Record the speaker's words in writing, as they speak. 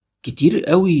كتير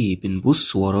قوي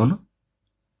بنبص ورانا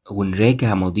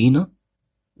ونراجع ماضينا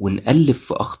ونقلب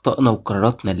في أخطائنا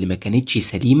وقراراتنا اللي ما كانتش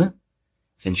سليمة،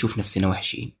 فنشوف نفسنا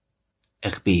وحشين،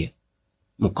 أغبياء،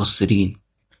 مقصرين،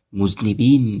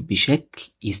 مذنبين بشكل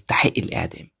يستحق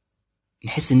الإعدام.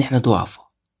 نحس إن احنا ضعفة،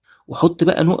 وحط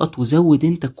بقى نقط وزود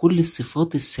انت كل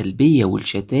الصفات السلبية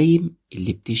والشتايم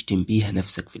اللي بتشتم بيها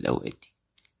نفسك في الأوقات دي.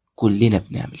 كلنا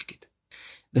بنعمل كده،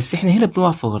 بس احنا هنا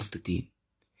بنقع في غلطتين.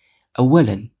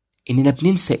 أولا، إننا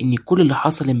بننسى إن كل اللي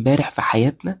حصل امبارح في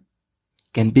حياتنا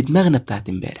كان بدماغنا بتاعت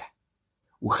امبارح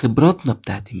وخبراتنا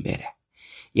بتاعت امبارح.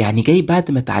 يعني جاي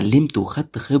بعد ما اتعلمت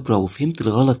وخدت خبرة وفهمت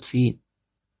الغلط فين،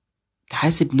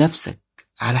 تحاسب نفسك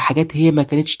على حاجات هي ما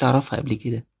كانتش تعرفها قبل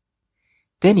كده.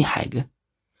 تاني حاجة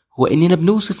هو إننا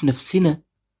بنوصف نفسنا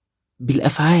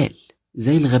بالأفعال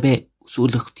زي الغباء وسوء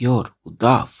الاختيار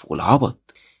والضعف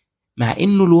والعبط، مع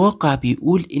إنه الواقع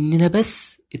بيقول إننا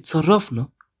بس اتصرفنا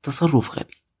تصرف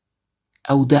غبي،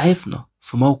 أو ضعفنا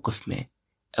في موقف ما،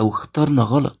 أو اخترنا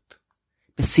غلط.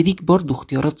 بس ليك برضو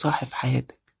اختيارات صح في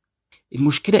حياتك.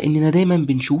 المشكلة إننا دايما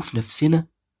بنشوف نفسنا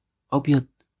أبيض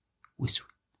وأسود،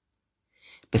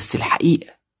 بس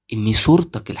الحقيقة إن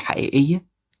صورتك الحقيقية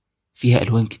فيها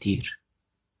ألوان كتير،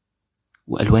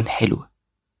 وألوان حلوة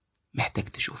محتاج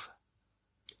تشوفها.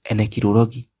 أنا كيرو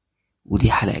راجي،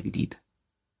 ودي حلقة جديدة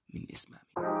من اسمع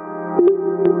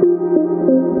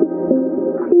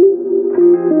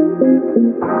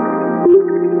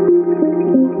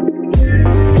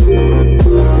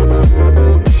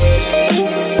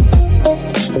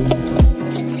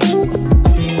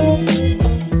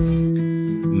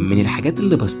من الحاجات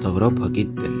اللي بستغربها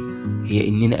جدا هي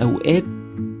إننا أوقات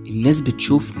الناس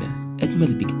بتشوفنا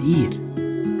أجمل بكتير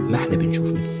ما احنا بنشوف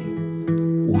نفسنا.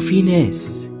 وفي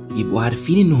ناس بيبقوا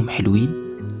عارفين إنهم حلوين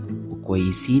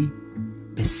وكويسين،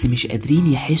 بس مش قادرين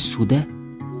يحسوا ده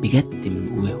بجد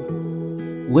من جواهم.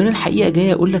 وأنا الحقيقة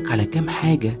جاي أقولك على كام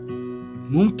حاجة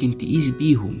ممكن تقيس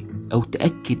بيهم أو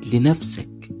تأكد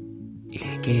لنفسك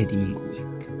الحكاية دي من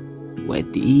جواك،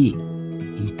 وقد إيه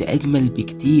أنت أجمل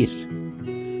بكتير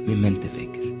مما أنت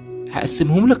فاكر.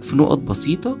 هقسمهم لك في نقط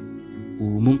بسيطة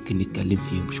وممكن نتكلم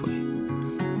فيهم شوية.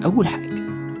 أول حاجة،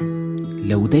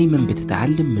 لو دايما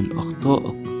بتتعلم من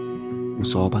أخطائك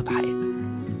وصعوبات حياتك،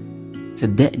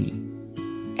 صدقني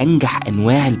أنجح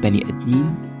أنواع البني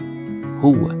آدمين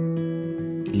هو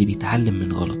اللي بيتعلم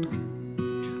من غلطه،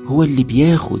 هو اللي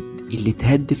بياخد اللي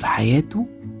تهد في حياته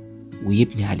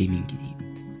ويبني عليه من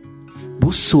جديد.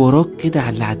 بص وراك كده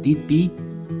على اللي عديت بيه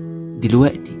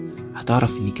دلوقتي،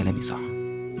 هتعرف إن كلامي صح،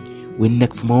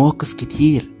 وإنك في مواقف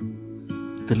كتير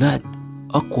طلعت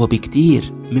أقوى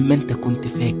بكتير مما أنت كنت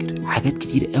فاكر. حاجات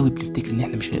كتير قوي بنفتكر إن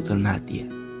إحنا مش هنقدر نعديها،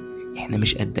 إحنا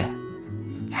مش قدها،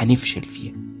 هنفشل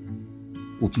فيها،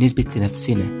 وبنثبت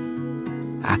لنفسنا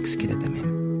عكس كده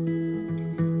تماما.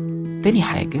 تاني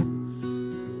حاجة،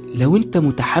 لو أنت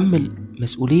متحمل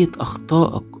مسؤولية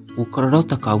أخطائك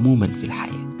وقراراتك عموما في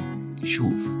الحياة،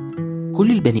 شوف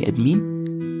كل البني آدمين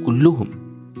كلهم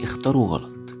اختاروا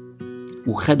غلط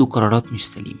وخدوا قرارات مش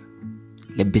سليمة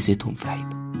لبستهم في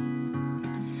حيطة.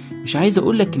 مش عايز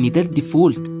أقولك إن ده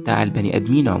الديفولت بتاع البني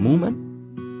آدمين عموما،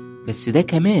 بس ده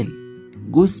كمان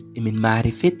جزء من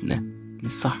معرفتنا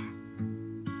للصح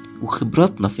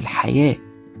وخبراتنا في الحياة،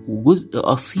 وجزء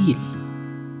أصيل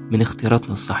من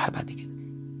اختياراتنا الصح بعد كده.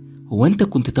 هو أنت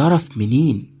كنت تعرف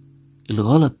منين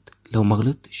الغلط لو ما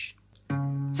غلطتش؟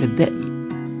 صدقني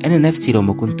أنا نفسي لو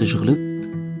ما كنتش غلطت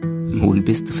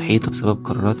ولبست في حيطة بسبب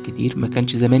قرارات كتير، ما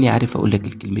كانش زماني عارف أقولك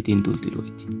الكلمتين دول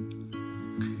دلوقتي.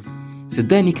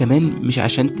 صدقني كمان مش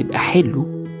عشان تبقى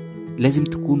حلو لازم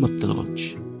تكون ما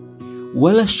بتغلطش،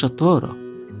 ولا الشطارة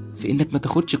في إنك ما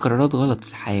تاخدش قرارات غلط في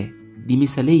الحياة. دي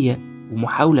مثالية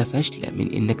ومحاولة فاشلة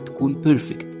من إنك تكون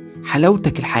بيرفكت.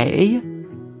 حلاوتك الحقيقية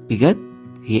بجد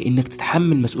هي إنك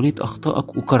تتحمل مسؤولية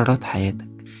أخطائك وقرارات حياتك.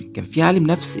 كان في عالم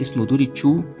نفس اسمه دولي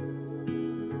تشو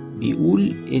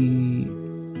بيقول إن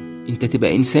أنت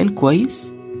تبقى إنسان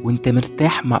كويس وأنت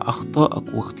مرتاح مع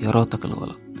أخطائك واختياراتك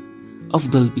الغلط،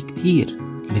 أفضل بكتير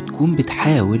ما تكون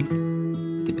بتحاول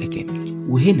تبقى كامل.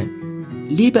 وهنا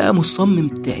ليه بقى مصمم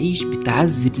تعيش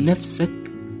بتعذب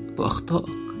نفسك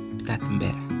بأخطائك بتاعت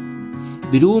امبارح،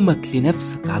 بلومك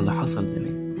لنفسك على اللي حصل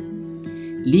زمان؟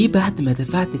 ليه بعد ما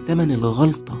دفعت تمن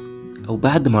الغلطة أو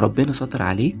بعد ما ربنا ستر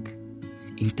عليك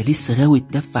انت لسه غاوي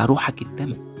تدفع روحك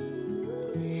التمن؟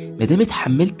 مادام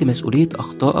اتحملت مسؤولية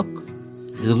أخطائك،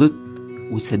 غلطت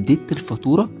وسددت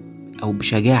الفاتورة، أو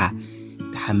بشجاعة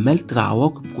تحملت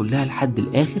العواقب كلها لحد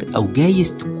الآخر، أو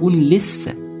جايز تكون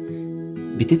لسه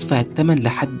بتدفع التمن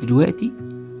لحد دلوقتي،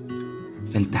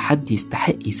 فانت حد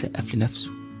يستحق يسقف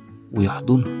لنفسه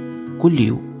ويحضنها كل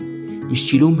يوم،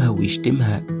 مش يلومها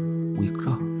ويشتمها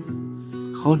ويكرهها.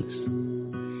 خالص.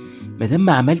 مادام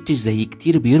ما عملتش زي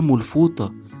كتير بيرموا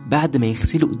الفوطة بعد ما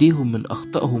يغسلوا ايديهم من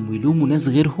اخطائهم ويلوموا ناس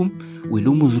غيرهم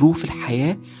ويلوموا ظروف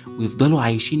الحياة ويفضلوا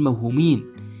عايشين موهومين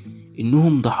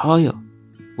انهم ضحايا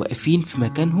واقفين في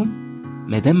مكانهم،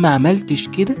 مادام ما عملتش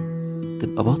كده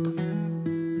تبقى بطل.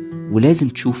 ولازم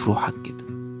تشوف روحك كده،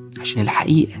 عشان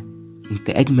الحقيقة انت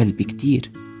اجمل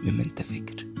بكتير مما انت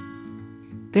فاكر.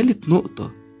 تالت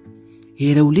نقطة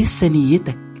هي لو لسه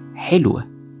نيتك حلوة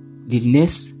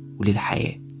للناس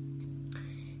وللحياة.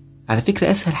 على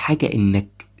فكرة أسهل حاجة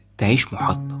إنك تعيش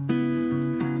محطة،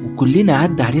 وكلنا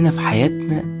عدى علينا في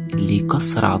حياتنا اللي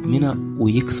يكسر عظمنا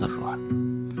ويكسر روحنا،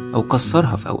 أو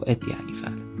كسرها في أوقات يعني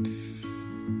فعلا.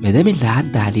 مادام اللي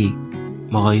عدى عليك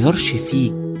ما غيرش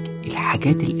فيك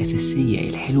الحاجات الأساسية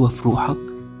الحلوة في روحك،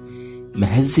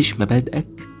 ما هزش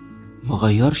مبادئك، ما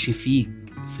غيرش فيك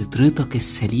فطرتك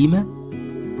السليمة،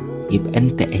 يبقى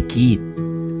أنت أكيد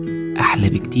أحلى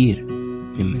بكتير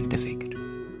مما أنت فاكر.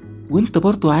 وأنت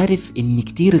برضو عارف إن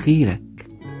كتير غيرك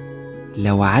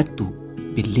لو عدوا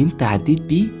باللي أنت عديت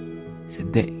بيه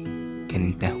صدقني كان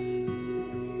انتهوا.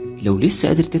 لو لسه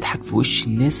قادر تضحك في وش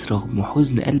الناس رغم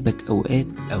حزن قلبك أوقات،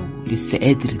 أو لسه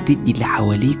قادر تدي اللي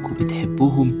حواليك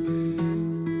وبتحبهم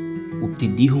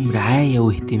وبتديهم رعاية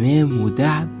واهتمام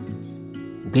ودعم،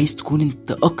 وجايز تكون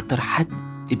انت أكتر حد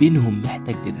بينهم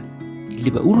محتاج لده. اللي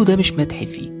بقوله ده مش مدح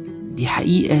فيك، دي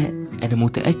حقيقة أنا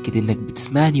متأكد إنك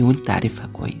بتسمعني وإنت عارفها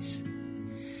كويس،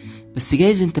 بس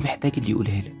جايز إنت محتاج اللي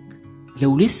يقولها لك.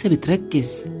 لو لسه بتركز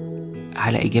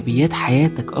على إيجابيات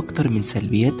حياتك أكتر من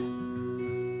سلبياتها،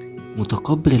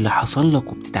 متقبل اللي حصل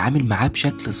لك وبتتعامل معاه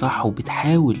بشكل صح،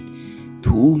 وبتحاول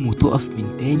تقوم وتقف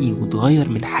من تاني وتغير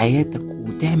من حياتك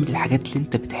وتعمل الحاجات اللي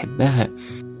إنت بتحبها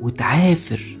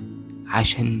وتعافر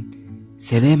عشان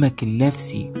سلامك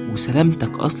النفسي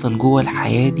وسلامتك أصلا جوه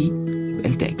الحياة دي، يبقى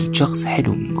أنت أكيد شخص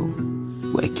حلو من جوه،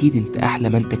 وأكيد أنت أحلى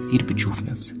ما أنت كتير بتشوف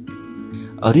نفسك.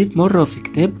 قريت مرة في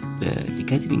كتاب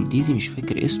لكاتب إنجليزي مش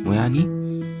فاكر اسمه يعني،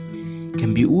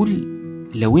 كان بيقول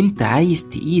لو أنت عايز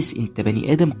تقيس أنت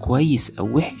بني آدم كويس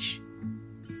أو وحش،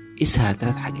 قيسها على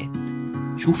 3 حاجات: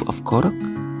 شوف أفكارك،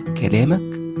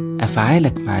 كلامك،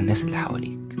 أفعالك مع الناس اللي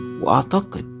حواليك.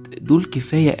 وأعتقد دول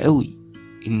كفاية قوي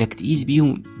انك تقيس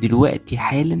بيهم دلوقتي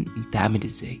حالا انت عامل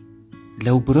ازاي.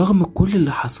 لو برغم كل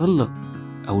اللي حصل لك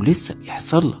او لسه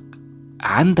بيحصل لك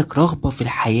عندك رغبة في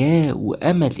الحياة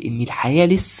وامل ان الحياة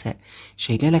لسه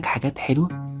شايله لك حاجات حلوة،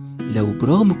 لو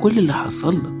برغم كل اللي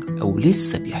حصل لك او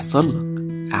لسه بيحصل لك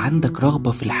عندك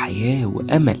رغبة في الحياة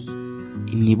وامل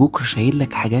ان بكرة شايل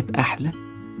لك حاجات احلى،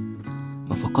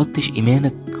 ما فقدتش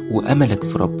ايمانك واملك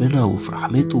في ربنا وفي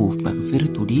رحمته وفي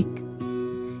مغفرته ليك،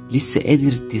 لسه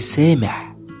قادر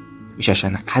تسامح، مش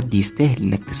عشان حد يستاهل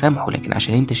انك تسامحه، لكن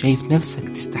عشان انت شايف نفسك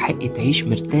تستحق تعيش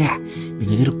مرتاح من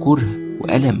غير كره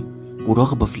وألم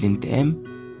ورغبة في الانتقام.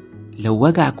 لو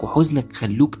وجعك وحزنك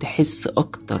خلوك تحس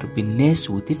اكتر بالناس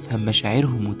وتفهم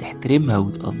مشاعرهم وتحترمها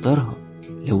وتقدرها،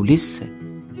 لو لسه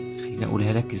خلينا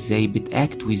اقولها لك ازاي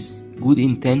بتاكت with good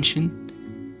intention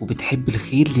وبتحب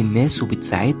الخير للناس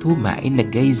وبتساعدهم، مع انك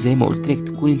جاي زي ما قلت لك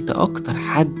تكون انت اكتر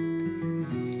حد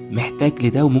محتاج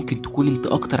لده، وممكن تكون انت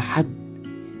اكتر حد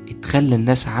اتخلى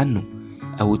الناس عنه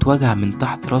او اتوجع من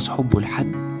تحت راس حبه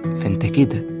لحد، فانت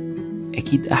كده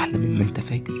اكيد احلى مما انت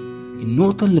فاكر.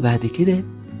 النقطة اللي بعد كده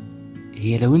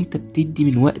هي لو انت بتدي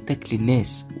من وقتك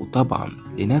للناس وطبعا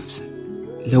لنفسك،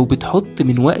 لو بتحط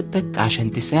من وقتك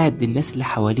عشان تساعد الناس اللي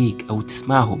حواليك او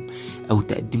تسمعهم او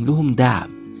تقدم لهم دعم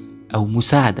او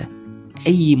مساعدة،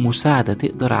 اي مساعدة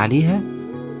تقدر عليها،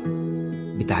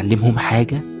 بتعلمهم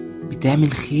حاجة،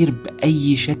 بتعمل خير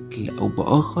بأي شكل أو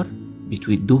بآخر،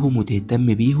 بتودهم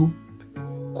وتهتم بيهم،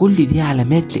 كل دي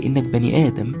علامات لأنك بني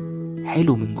آدم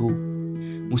حلو من جوه.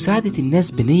 مساعدة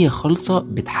الناس بنية خالصة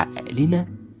بتحقق لنا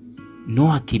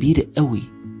نوع كبير قوي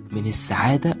من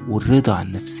السعادة والرضا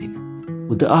عن نفسنا،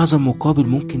 وده أعظم مقابل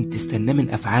ممكن تستناه من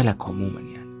أفعالك عموما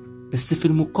يعني. بس في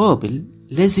المقابل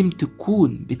لازم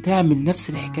تكون بتعمل نفس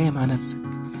الحكاية مع نفسك.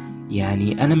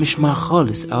 يعني أنا مش مع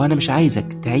خالص أو أنا مش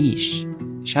عايزك تعيش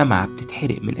شمعة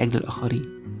بتتحرق من أجل الآخرين،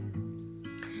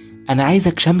 أنا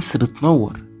عايزك شمس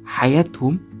بتنور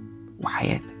حياتهم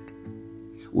وحياتك،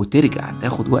 وترجع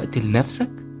تاخد وقت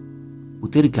لنفسك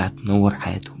وترجع تنور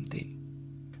حياتهم تاني.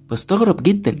 بستغرب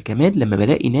جدا كمان لما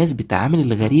بلاقي ناس بتعامل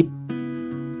الغريب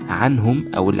عنهم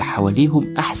أو اللي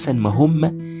حواليهم أحسن ما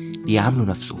هم بيعاملوا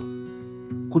نفسهم.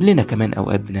 كلنا كمان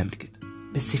أوقات بنعمل كده،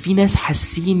 بس في ناس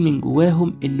حاسين من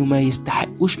جواهم إنه ما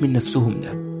يستحقوش من نفسهم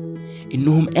ده،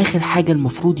 إنهم آخر حاجة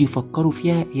المفروض يفكروا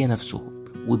فيها هي نفسهم،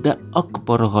 وده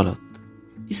أكبر غلط.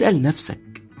 اسأل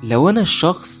نفسك، لو أنا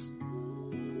الشخص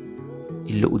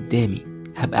اللي قدامي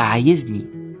هبقى عايزني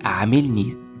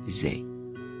أعاملني إزاي؟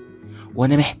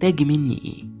 وانا محتاج مني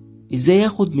ايه؟ ازاي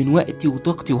اخد من وقتي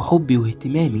وطاقتي وحبي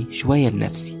واهتمامي شوية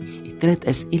لنفسي؟ ال3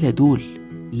 اسئلة دول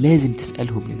لازم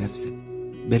تسألهم لنفسك،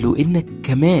 بل وانك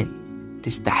كمان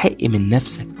تستحق من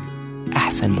نفسك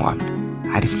احسن معاملة.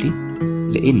 عارف ليه؟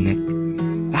 لانك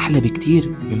احلى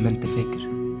بكتير مما انت فاكر.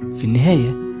 في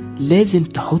النهاية لازم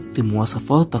تحط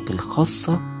مواصفاتك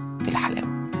الخاصة في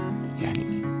الحلاوة.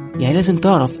 يعني لازم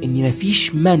تعرف ان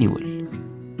مفيش مانيوال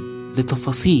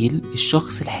لتفاصيل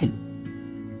الشخص الحلو،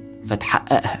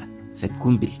 فتحققها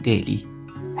فتكون بالتالي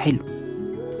حلو.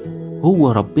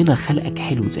 هو ربنا خلقك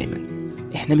حلو زي ما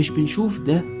احنا مش بنشوف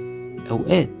ده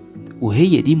اوقات،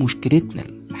 وهي دي مشكلتنا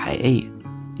الحقيقية.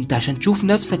 انت عشان تشوف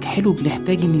نفسك حلو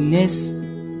بنحتاج ان الناس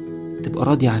تبقى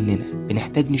راضية عننا،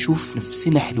 بنحتاج نشوف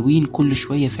نفسنا حلوين كل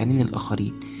شوية في عينين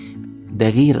الآخرين. ده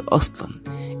غير أصلا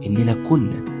إننا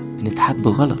كنا بنتحب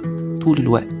غلط طول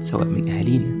الوقت، سواء من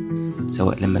أهالينا،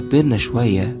 سواء لما كبرنا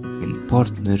شوية من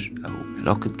بارتنر أو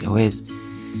علاقة جواز.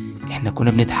 إحنا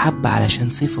كنا بنتحب علشان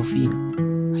صفة فينا،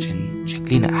 عشان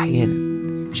شكلنا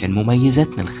أحيانا، عشان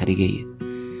مميزاتنا الخارجية،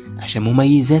 عشان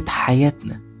مميزات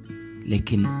حياتنا.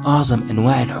 لكن أعظم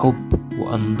أنواع الحب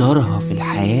وأندرها في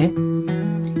الحياة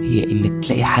هي إنك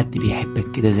تلاقي حد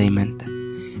بيحبك كده زي ما أنت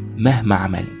مهما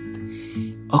عملت.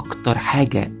 أكتر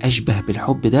حاجة أشبه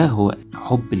بالحب ده هو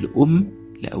حب الأم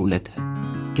لأولادها.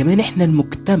 كمان إحنا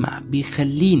المجتمع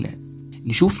بيخلينا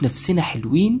نشوف نفسنا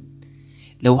حلوين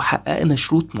لو حققنا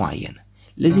شروط معينة.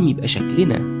 لازم يبقى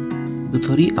شكلنا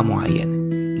بطريقة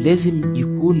معينة، لازم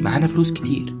يكون معانا فلوس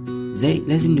كتير،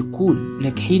 لازم نكون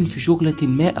ناجحين في شغلة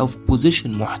ما أو في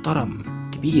بوزيشن محترم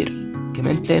كبير.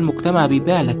 كمان تلاقي المجتمع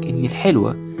بيبيع لك إن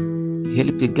الحلوة هي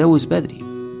اللي بتتجوز بدري.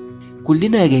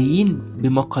 كلنا جايين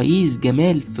بمقاييس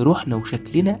جمال في روحنا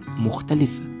وشكلنا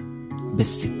مختلفة،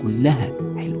 بس كلها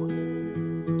حلوة.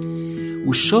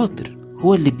 والشاطر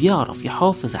هو اللي بيعرف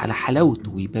يحافظ على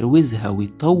حلاوته ويبروزها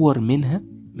ويطور منها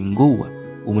من جوه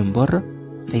ومن بره،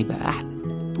 فيبقى أحلى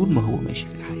طول ما هو ماشي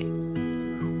في الحياة.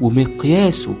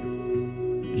 ومقياسه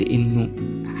لأنه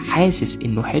حاسس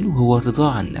إنه حلو هو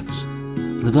الرضا عن نفسه،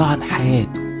 رضا عن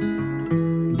حياته.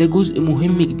 ده جزء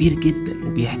مهم كبير جدا،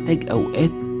 وبيحتاج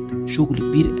أوقات شغل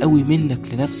كبير قوي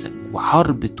منك لنفسك،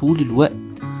 وحرب طول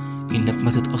الوقت إنك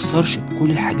ما تتأثرش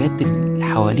بكل الحاجات اللي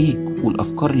حواليك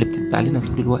والأفكار اللي بتتبع لنا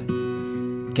طول الوقت.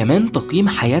 كمان تقييم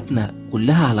حياتنا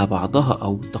كلها على بعضها،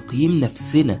 أو تقييم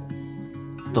نفسنا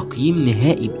تقييم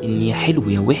نهائي بإن يا حلو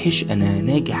يا وحش، أنا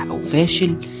ناجح أو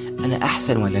فاشل، أنا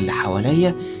أحسن ولا اللي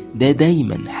حواليا، ده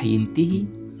دايما هينتهي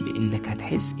بإنك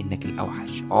هتحس إنك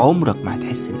الأوحش. عمرك ما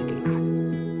هتحس إنك الأحلى،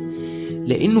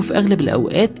 لأنه في أغلب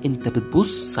الأوقات أنت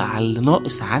بتبص على اللي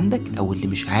ناقص عندك، أو اللي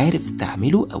مش عارف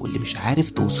تعمله، أو اللي مش عارف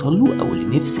توصله، أو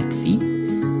اللي نفسك فيه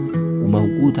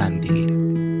وموجود عند غيرك.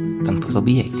 فأنت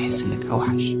طبيعي تحس إنك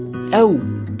أوحش، أو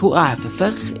تقع في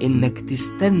فخ إنك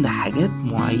تستنى حاجات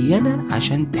معينة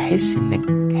عشان تحس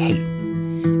إنك حلو.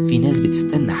 في ناس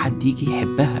بتستنى حد يجي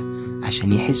يحبها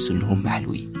عشان يحسوا إنهم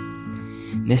حلوين،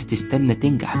 ناس تستنى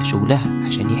تنجح في شغلها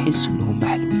عشان يحسوا إنهم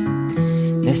حلوين،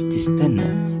 ناس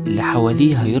تستنى اللي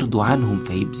حواليها يرضوا عنهم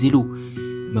فيبذلوا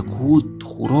مجهود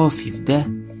خرافي في ده،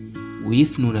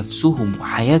 ويفنوا نفسهم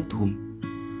وحياتهم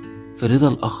في رضا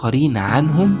الآخرين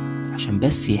عنهم عشان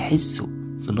بس يحسوا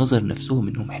في نظر نفسهم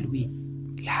إنهم حلوين.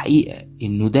 الحقيقة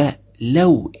إنه ده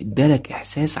لو ادالك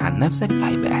إحساس عن نفسك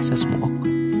فهيبقى إحساس مؤقت،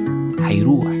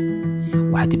 هيروح،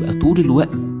 وهتبقى طول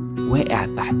الوقت واقع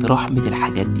تحت رحمة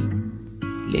الحاجات دي،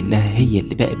 لأنها هي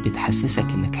اللي بقت بتحسسك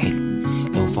إنك حلو.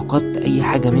 لو فقدت أي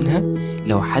حاجة منها،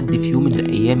 لو حد في يوم من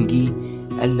الأيام جه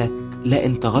قالك لا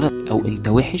أنت غلط أو أنت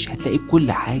وحش، هتلاقي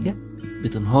كل حاجة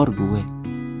بتنهار جواك،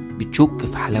 بتشك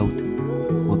في حلاوتك،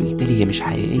 وبالتالي هي مش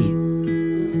حقيقية.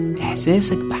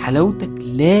 إحساسك بحلاوتك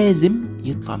لازم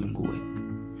يطلع من جواك،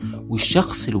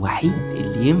 والشخص الوحيد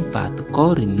اللي ينفع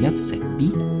تقارن نفسك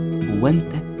بيه هو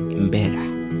أنت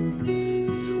امبارح.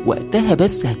 وقتها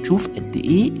بس هتشوف قد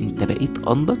إيه أنت بقيت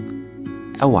أنضج،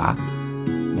 أوعى،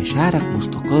 مشاعرك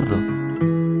مستقرة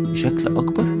بشكل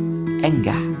أكبر،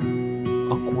 أنجح،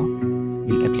 أقوى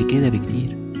من قبل كده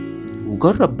بكتير.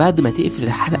 وجرب بعد ما تقفل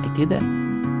الحلقة كده،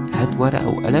 هات ورقة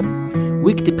أو قلم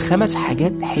واكتب 5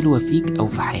 حاجات حلوة فيك أو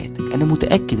في حياتك. أنا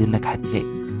متأكد إنك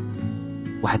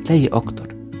هتلاقي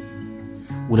أكتر.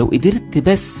 ولو قدرت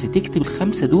بس تكتب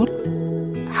ال5 دول،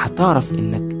 هتعرف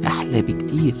إنك أحلى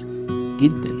بكتير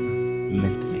جدا مما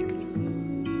أنت فاكر.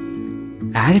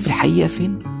 عارف الحقيقة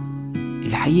فين؟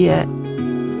 الحقيقة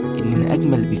إننا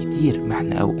أجمل بكتير ما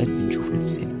احنا أوقات بنشوف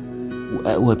نفسنا،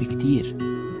 وأقوى بكتير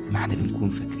ما احنا بنكون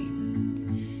فاكرين.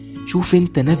 شوف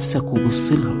انت نفسك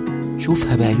وبصلها،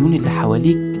 شوفها بعيون اللي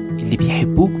حواليك اللي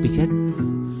بيحبوك بجد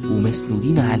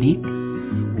ومسنودين عليك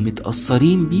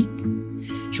ومتأثرين بيك.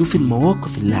 شوف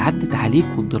المواقف اللي عدت عليك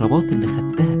والضربات اللي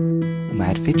خدتها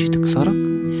ومعرفتش تكسرك.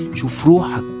 شوف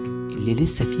روحك اللي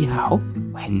لسه فيها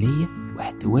حب وحنية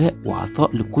واحتواء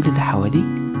وعطاء لكل اللي حواليك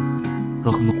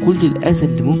رغم كل الأذى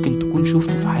اللي ممكن تكون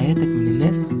شفته في حياتك من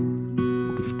الناس.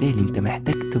 وبالتالي انت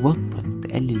محتاج تبطل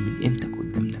تقلل من قيمتك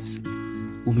قدام نفسك.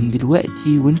 ومن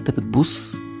دلوقتي وانت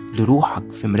بتبص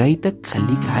لروحك في مرايتك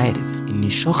خليك عارف ان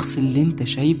الشخص اللي انت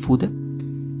شايفه ده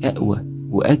اقوى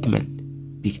واجمل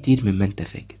بكتير مما انت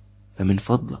فاكر. فمن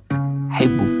فضلك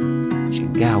حبه،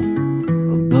 شجعه،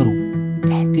 قدره،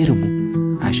 احترمه،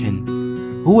 عشان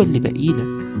هو اللي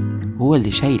بقيلك، هو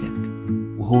اللي شايلك،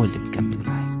 وهو اللي مكمل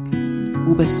معاك.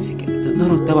 وبس كده.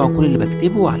 تقدروا تتابعوا كل اللي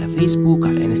بكتبه على فيسبوك،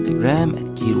 على انستجرام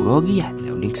 @كيروراجي،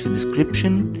 هتلاقوا لينكس في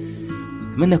الديسكريبشن.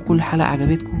 واتمنى تكون الحلقة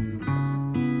عجبتكم.